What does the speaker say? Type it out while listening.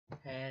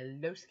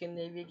Hello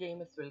Scandinavia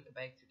gamers, welcome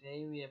back.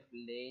 Today we are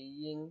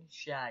playing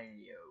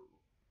Shadow.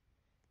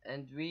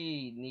 And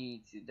we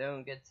need to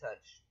don't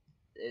touch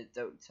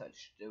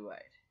the right.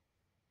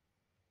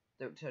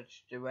 Don't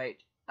touch the right.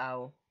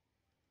 Ow.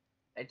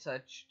 I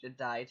touched the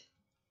died.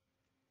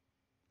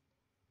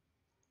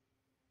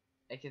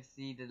 I can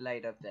see the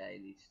light up there I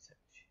need to touch.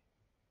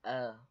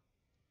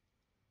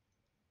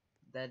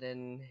 That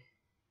then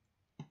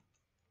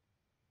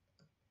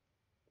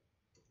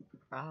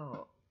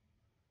oh.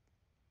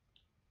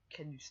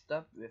 Can you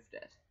stop with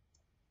that?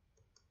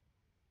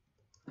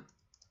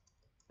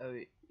 Oh,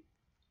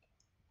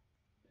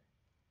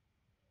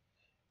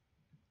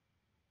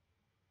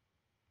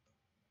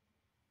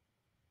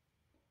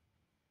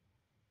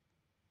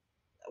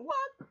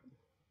 what?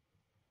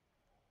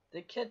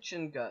 The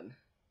kitchen gun.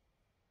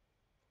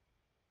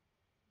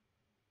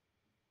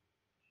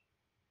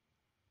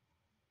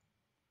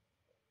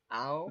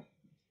 Ow.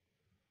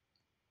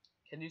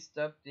 Can you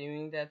stop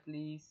doing that,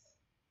 please?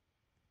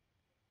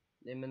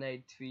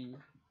 Lemonade tree.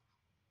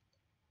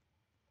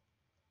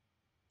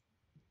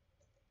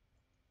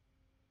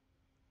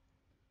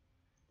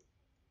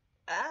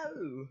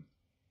 Ow!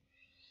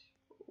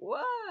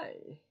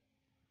 Why?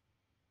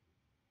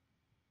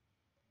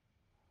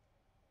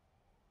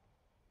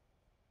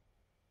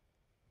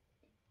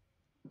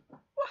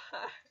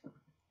 Why?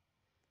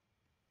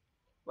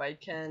 Why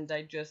can't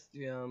I just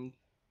jump?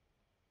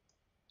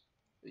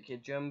 We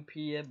can jump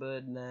here,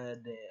 but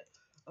not there.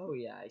 Oh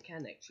yeah, I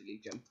can actually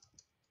jump.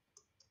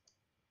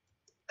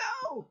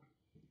 No!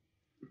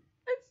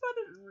 I thought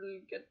it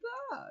would get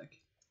dark.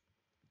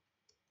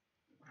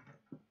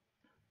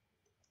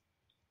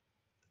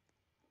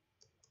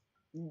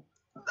 No!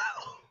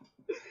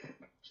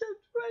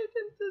 Jumped right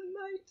into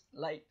night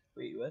light.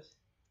 Wait, what?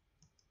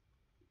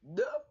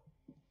 No!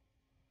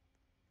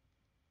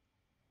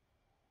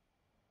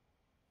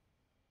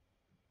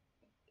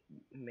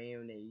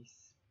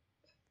 Mayonnaise.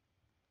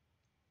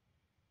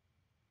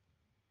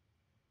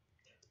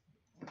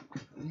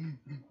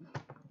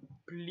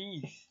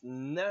 Please,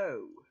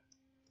 no!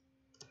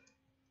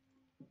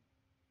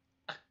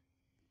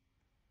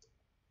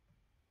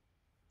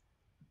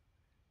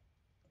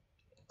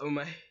 Oh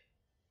my.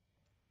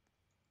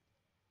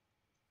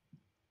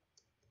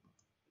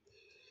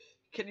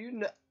 Can you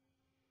not?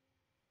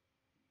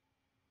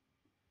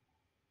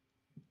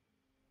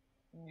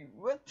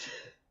 What?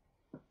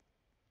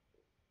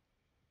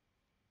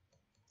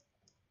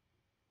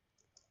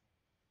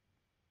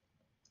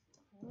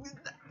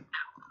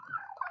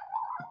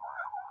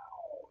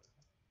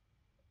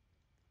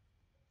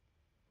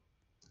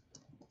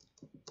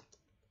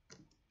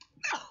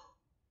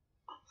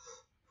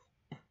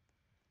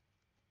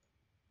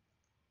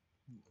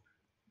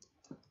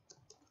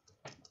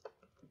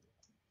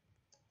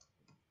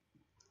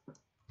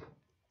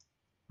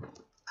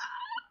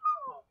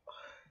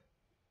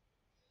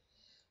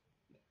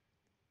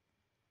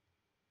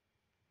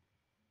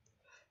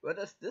 What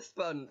does this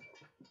button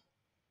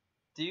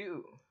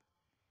do?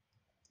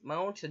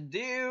 Mountain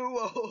Dew!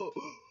 Whoa.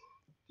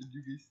 Did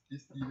you guys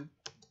just see it?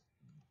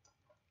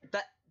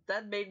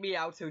 That made me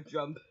auto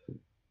jump.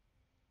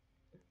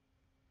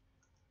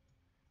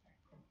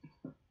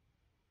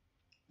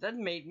 That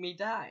made me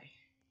die.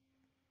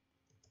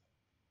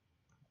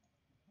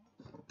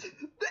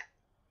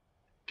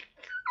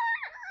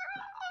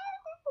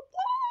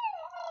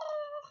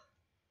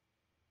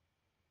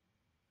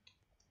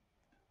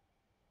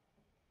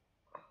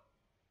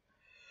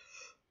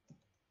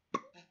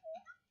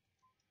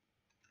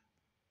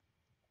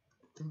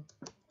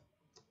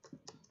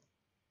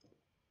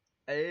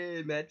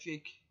 Hey,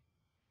 magic.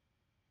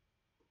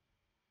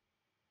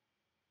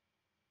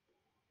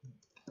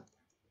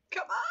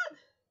 Come on!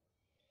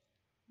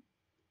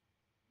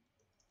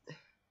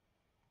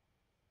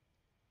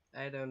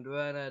 I don't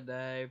wanna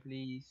die,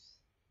 please.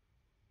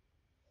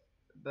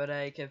 But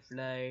I can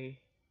fly.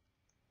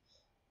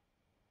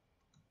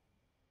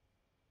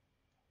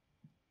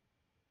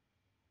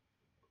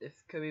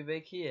 It's coming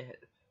back here.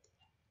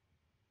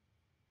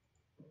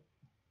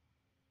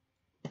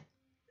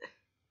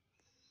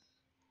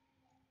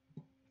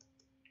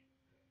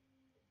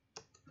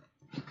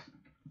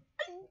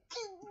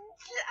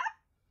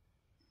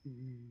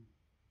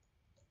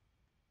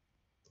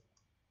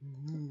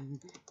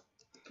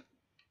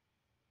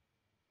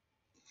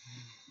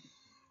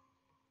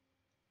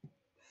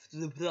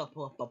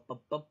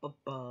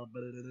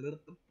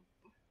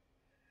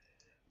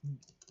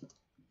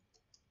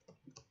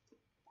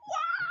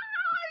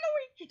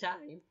 Luigi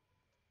time.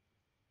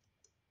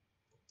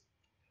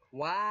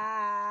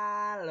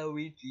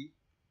 Luigi.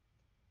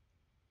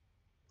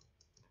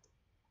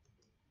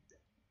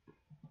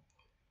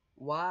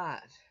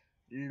 What,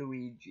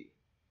 Luigi?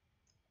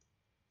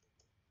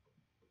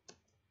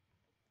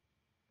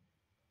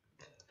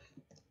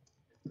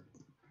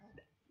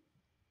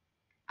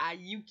 Are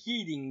you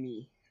kidding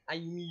me? Are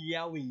you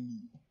yelling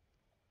me?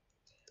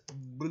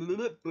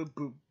 Waluigi!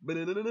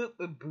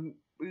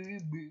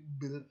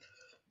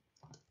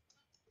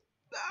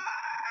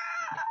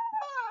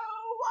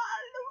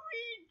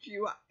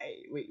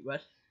 Wait,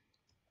 what?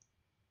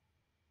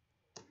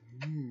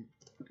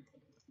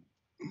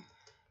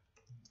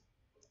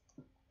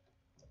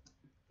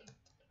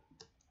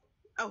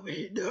 Oh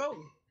wait,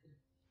 no!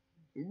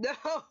 No!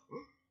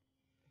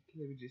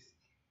 Let me just...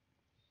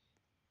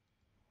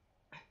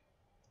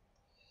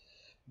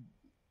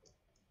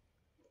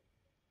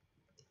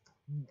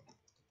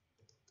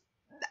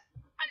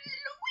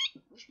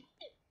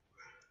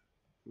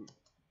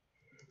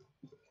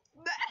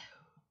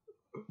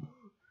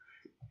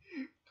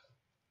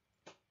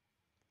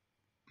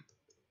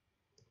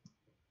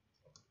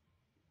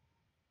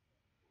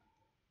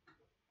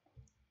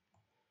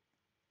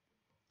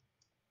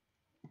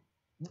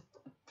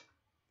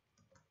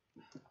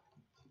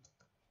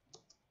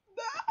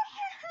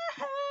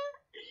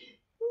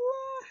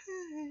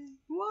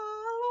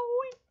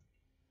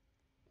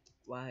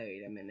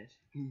 Wait a minute.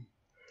 No!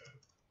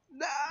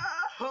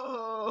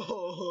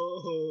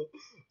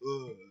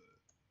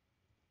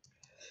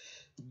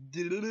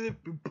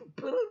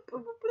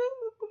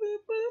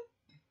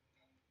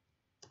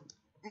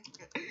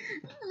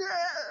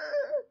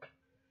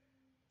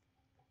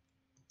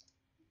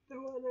 The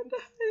one on the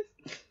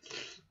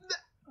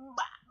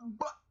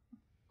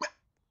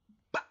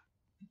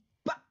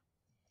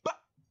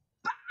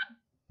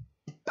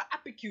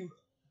barbecue.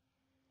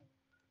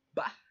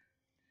 Ba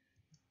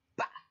ba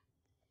ba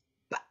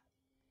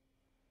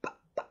ba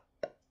ba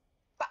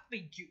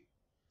barbecue.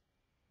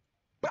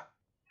 Ba.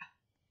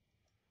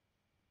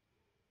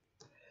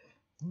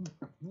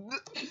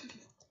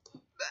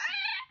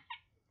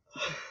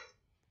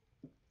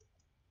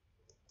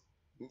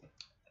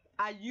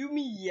 Are you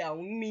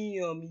meowing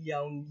me or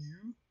meowing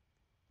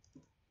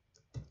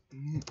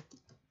you?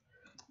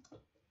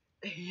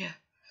 Yeah.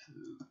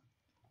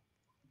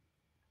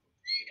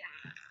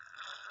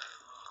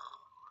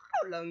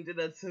 How long did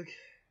that take?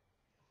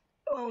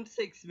 Around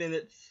 6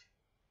 minutes.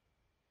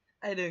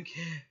 I don't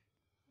care.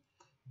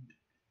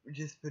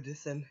 Just put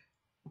this in.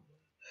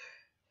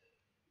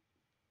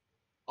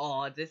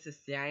 Oh, this is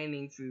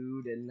shining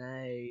through the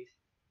night.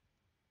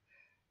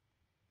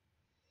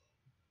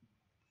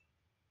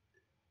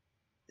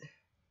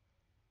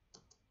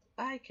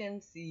 I can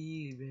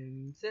see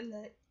rims of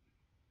light.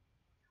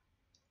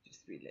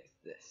 Just relax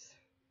this.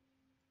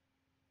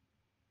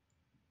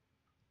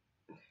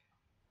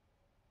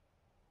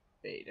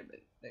 Wait a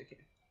minute. Okay.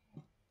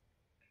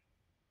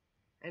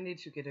 I need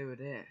to get over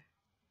there.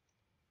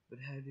 But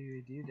how do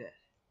you do that?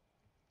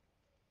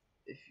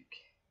 If you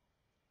can.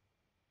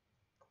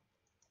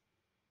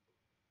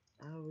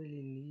 I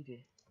really need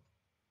it.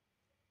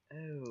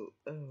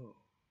 Oh.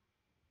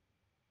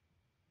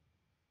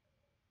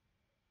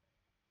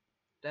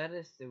 That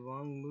is the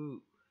wrong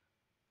move.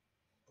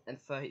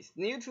 And for his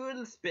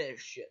neutral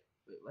special.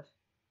 Wait, what?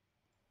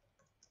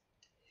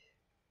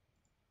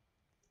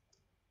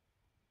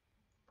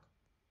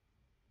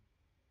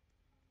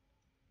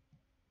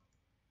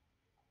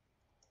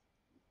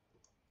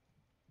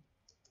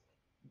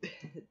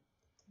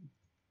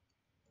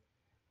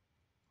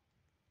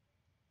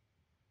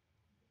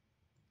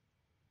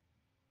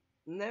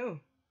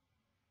 No.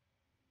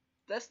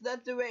 That's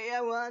not the way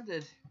I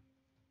wanted.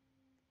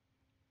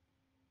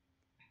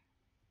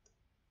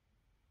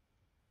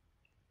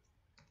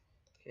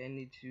 Okay, I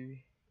need to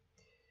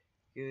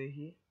go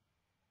here.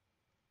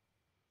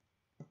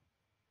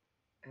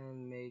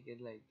 And make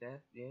it like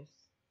that, yes.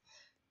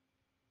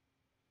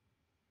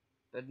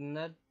 But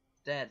not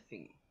that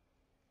thing.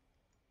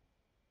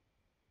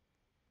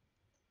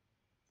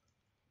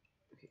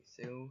 Okay,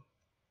 so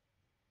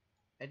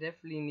I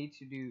definitely need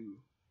to do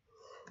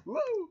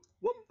whoa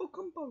wumbo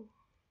combo.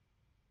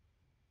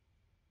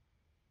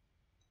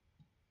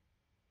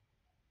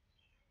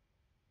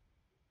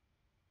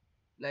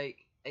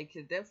 Like I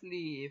can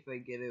definitely, if I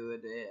get over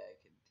there, I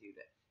can do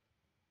that.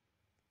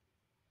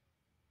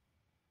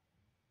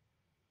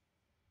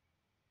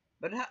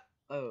 But how?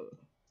 Oh,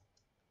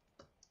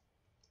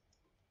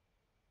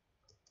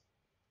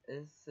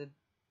 is it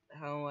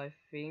how I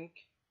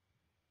think?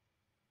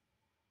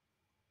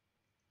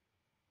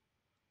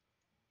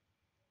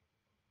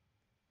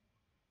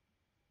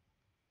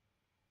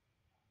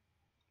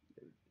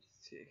 Let me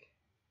just check.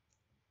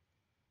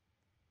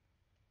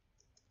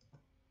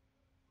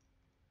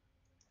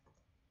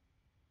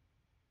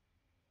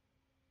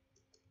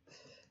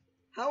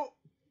 How?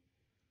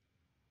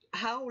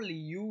 Howly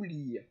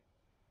Yulia?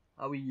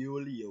 How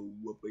Yulia?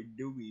 What I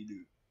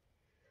doing?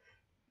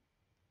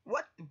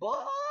 What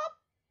Bob?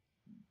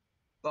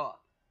 Bob.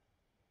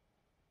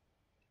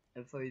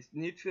 And for his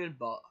neutral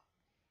bar,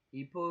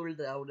 he pulled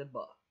out a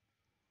bar.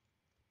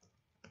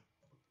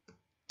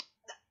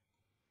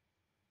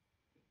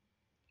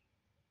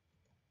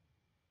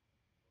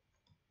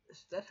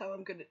 Is that how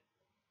I'm gonna?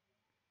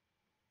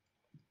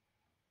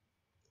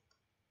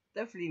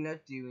 Definitely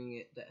not doing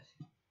it that.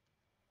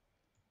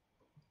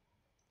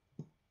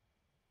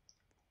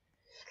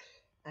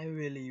 I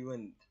really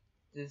want.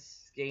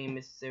 This game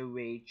is so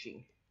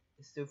raging.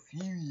 It's so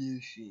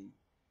furiousing.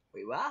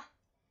 Wait, what?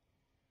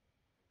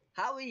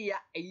 How we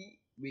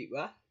wait,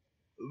 what?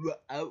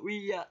 How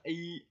we how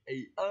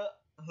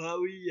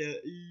we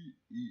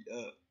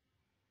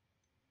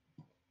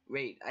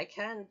Wait, I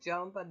can't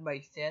jump on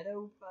my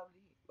shadow,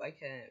 probably? I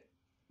can.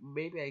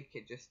 Maybe I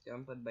could just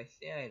jump on my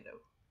shadow.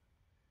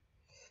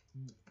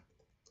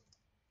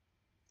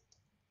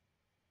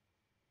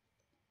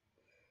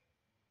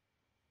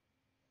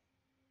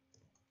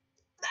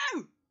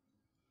 No!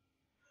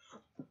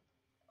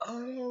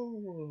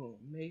 Oh,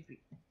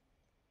 maybe.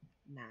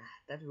 Nah,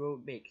 that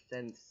won't make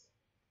sense.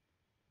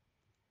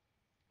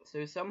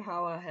 So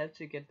somehow I have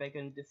to get back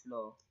on the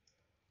floor.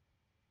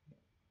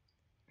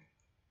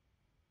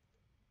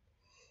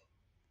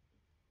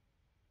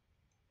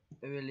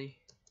 Really?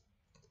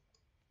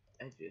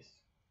 I just...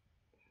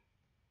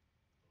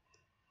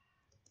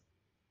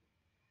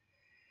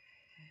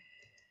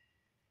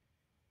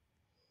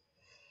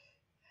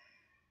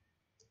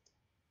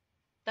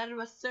 That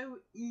was so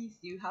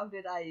easy. How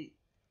did I...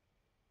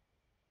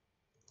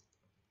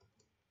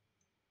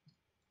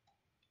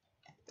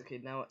 Okay,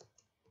 now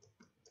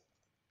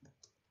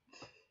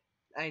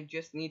I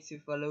just need to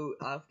follow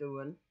after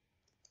one.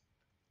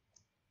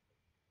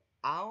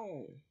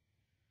 Ow!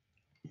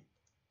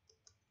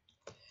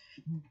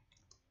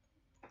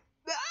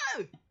 No!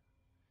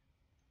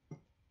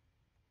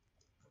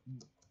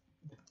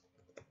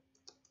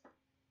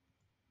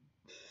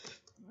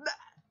 Nah,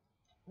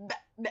 nah,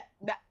 nah,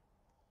 nah.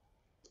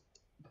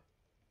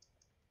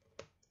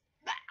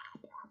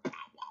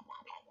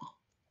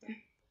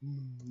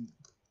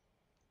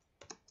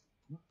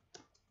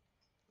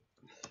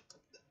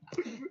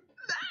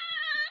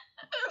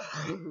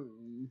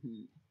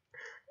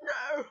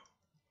 No!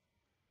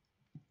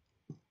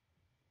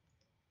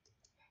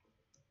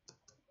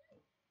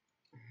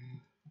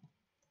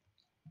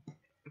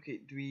 Okay,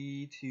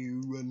 3,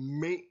 2, 1,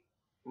 me.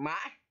 My.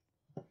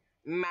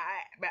 I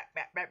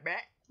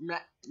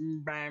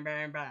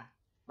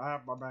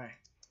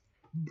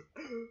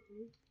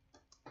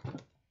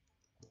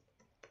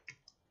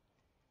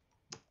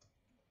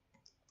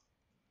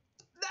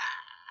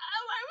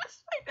was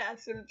my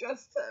answer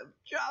just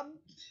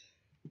jumped.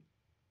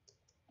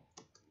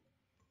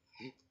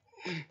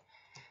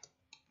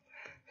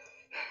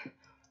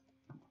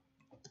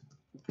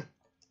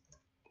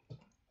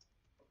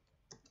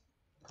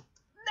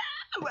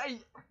 No,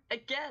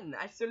 again,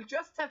 I should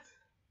just have.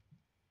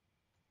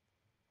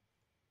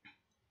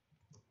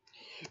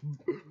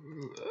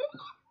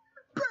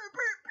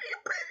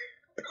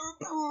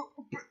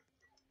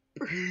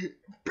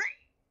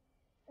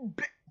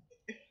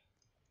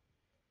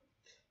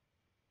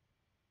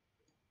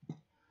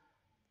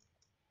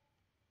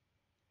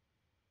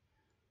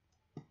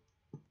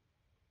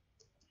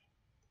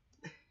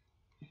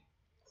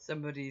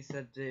 Somebody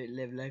said the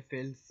level I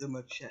failed so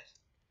much at.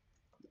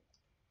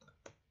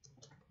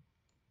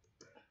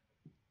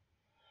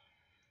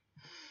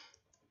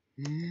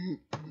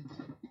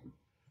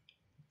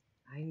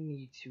 I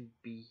need to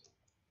be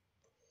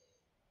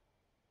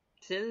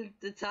till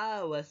the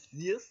towers,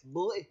 yes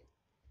boy.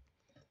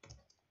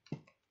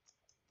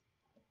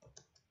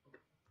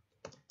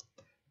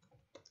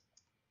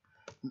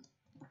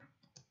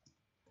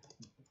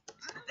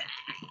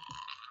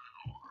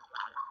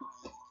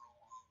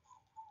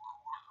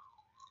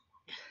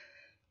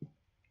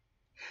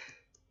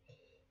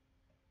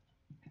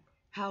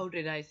 How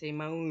did I say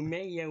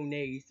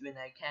mayonnaise when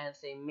I can't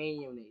say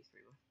mayonnaise?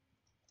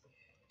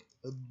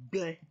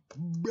 Bleh,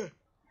 bleh,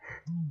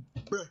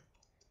 bleh,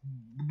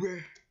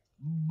 bleh,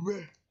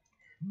 bleh,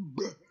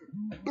 bleh,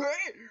 bleh,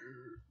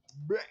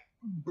 bleh,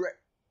 bleh.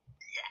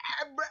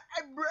 Yeah, bleh,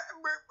 bleh,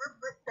 bleh,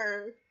 bleh,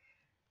 bleh.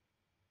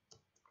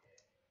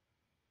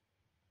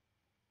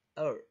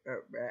 Oh,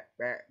 bleh,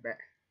 bleh, bleh.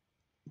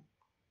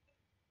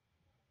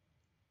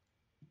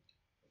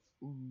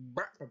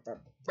 Bleh, bleh, bleh,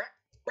 bleh,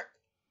 bleh.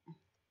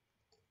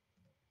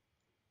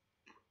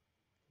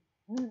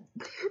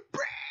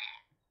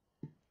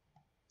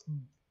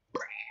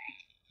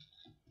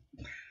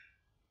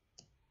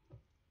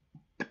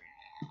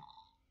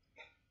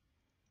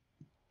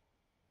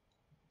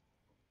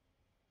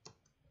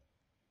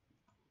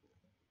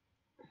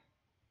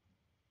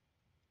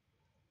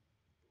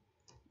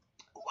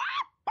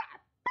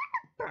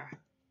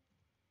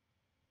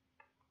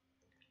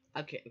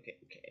 Okay, okay,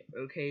 okay,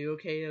 okay,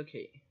 okay,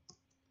 okay.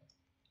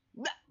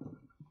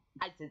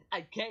 I said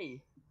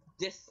okay.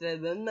 Just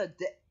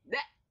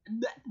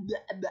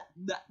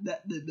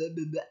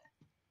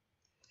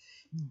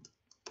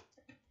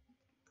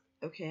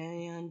okay,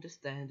 I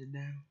understand it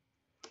now.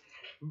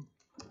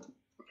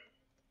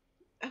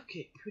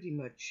 Okay, pretty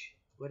much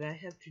what I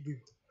have to do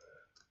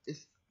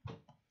is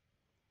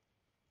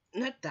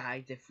not die,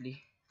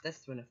 definitely.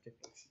 That's one of the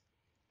things.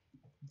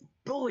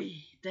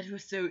 Boy, that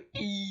was so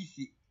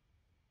easy.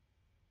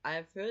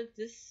 I've heard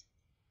this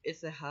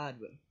is a hard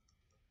one.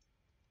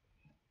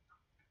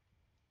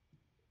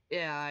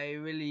 Yeah, I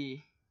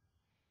really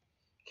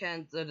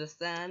can't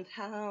understand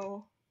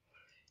how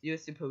you're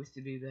supposed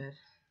to do that.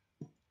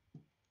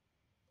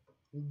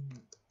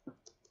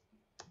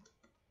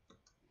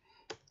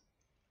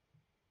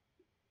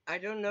 I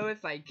don't know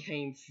if I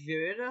came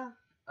further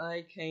or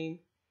I came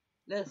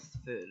less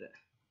further.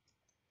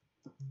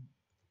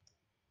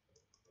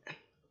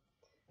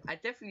 I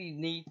definitely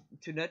need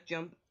to not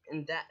jump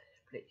in that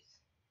place.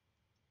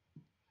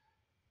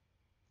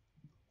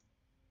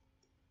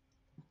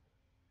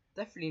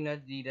 Definitely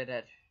not need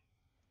that.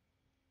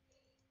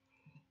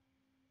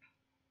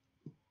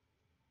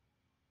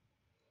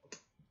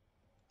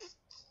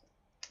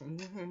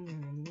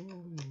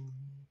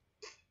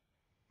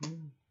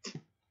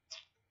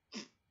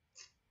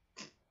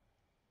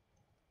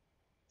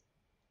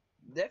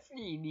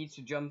 Definitely need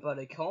to jump out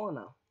the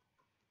corner.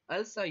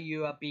 Also,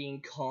 you are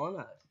being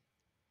cornered.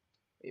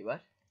 Wait,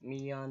 what?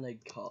 Me on a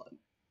con.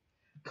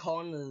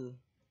 Cornered.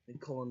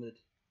 Cornered.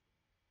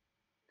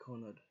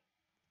 Cornered.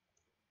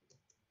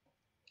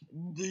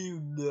 Do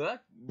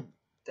not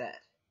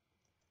that.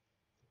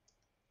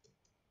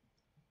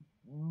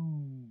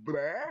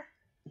 Bruh.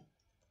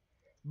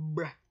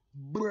 Bruh.